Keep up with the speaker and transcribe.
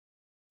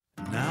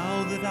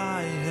that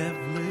I have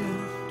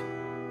lived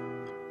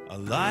a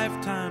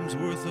lifetime's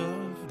worth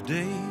of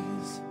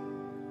days.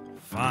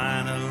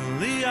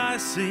 Finally I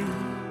see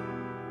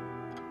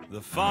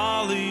the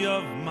folly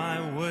of my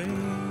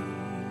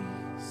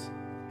ways.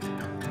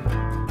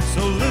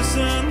 So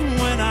listen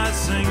when I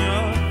sing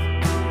of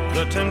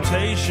the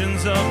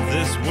temptations of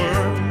this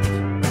world,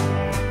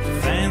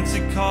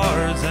 fancy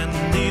cars and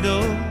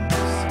needles,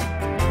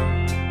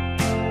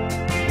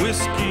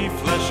 whiskey,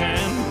 flesh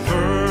and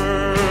pearl.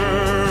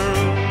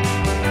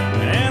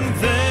 And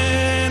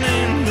then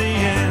in the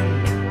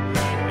end,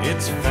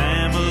 it's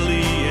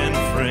family and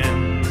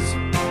friends,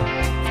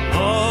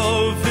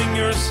 loving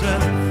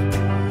yourself,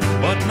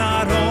 but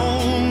not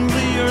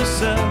only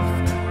yourself.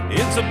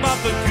 It's about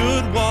the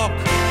good walk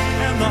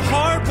and the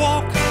hard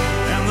walk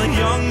and the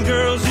young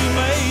girls you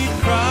made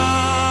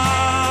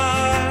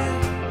cry.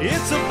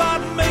 It's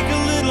about make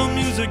a little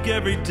music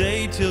every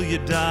day till you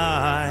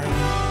die.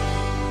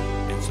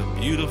 It's a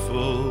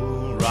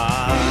beautiful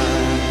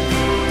ride.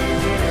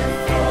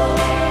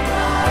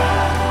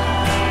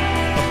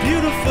 A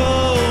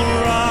beautiful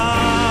ride.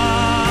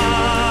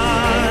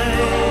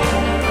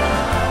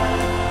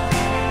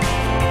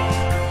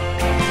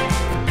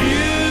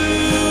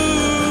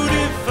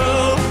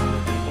 Beautiful,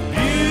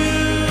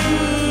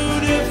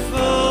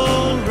 beautiful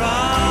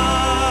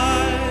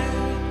ride.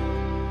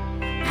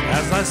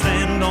 As I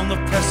stand on the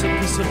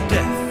precipice of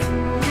death,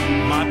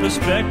 my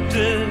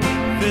perspective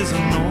is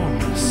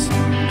enormous.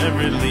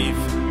 Every leaf,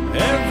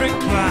 every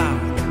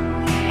cloud,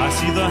 I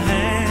see the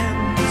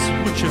hands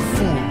which have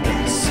formed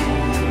us.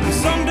 And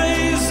some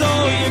days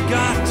all you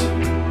got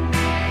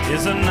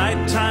is a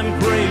nighttime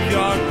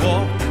graveyard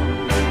walk,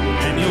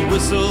 and you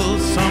whistle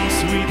some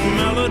sweet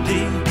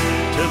melody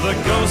to the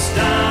ghost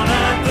down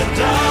at the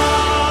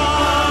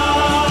dock,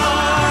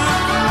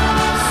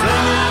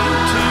 singing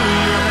to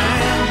your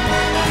hand,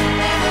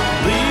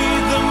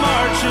 lead the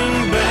marching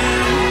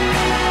band.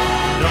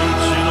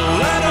 Don't you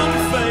let them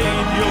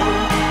fade your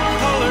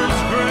colors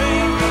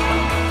gray,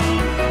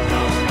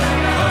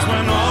 'cause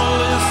when all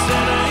is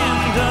said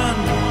and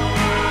done,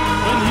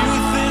 when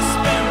youth is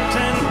spent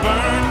and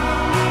burned,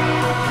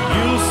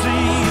 you'll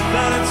see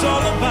that it's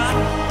all about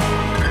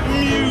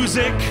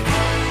music,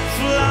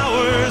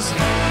 flowers,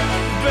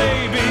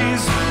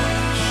 babies,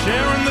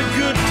 sharing the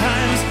good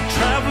times,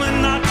 traveling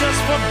not just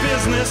for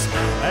business,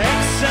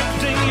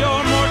 accepting your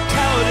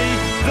mortality.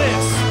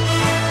 This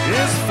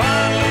is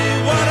finally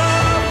what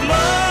I've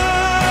learned.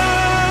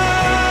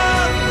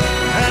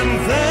 And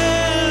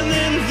then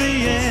in the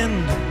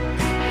end,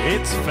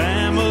 it's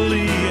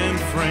family and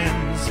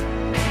friends,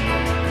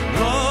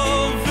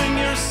 loving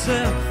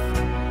yourself,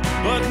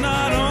 but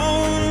not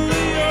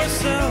only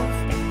yourself.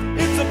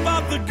 It's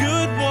about the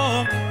good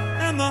walk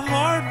and the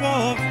hard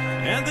walk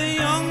and the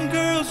young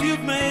girls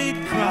you've made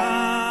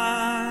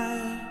cry.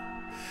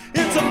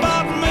 It's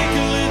about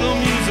making little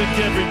music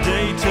every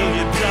day till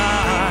you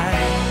die.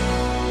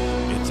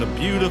 It's a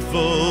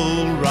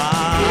beautiful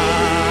ride.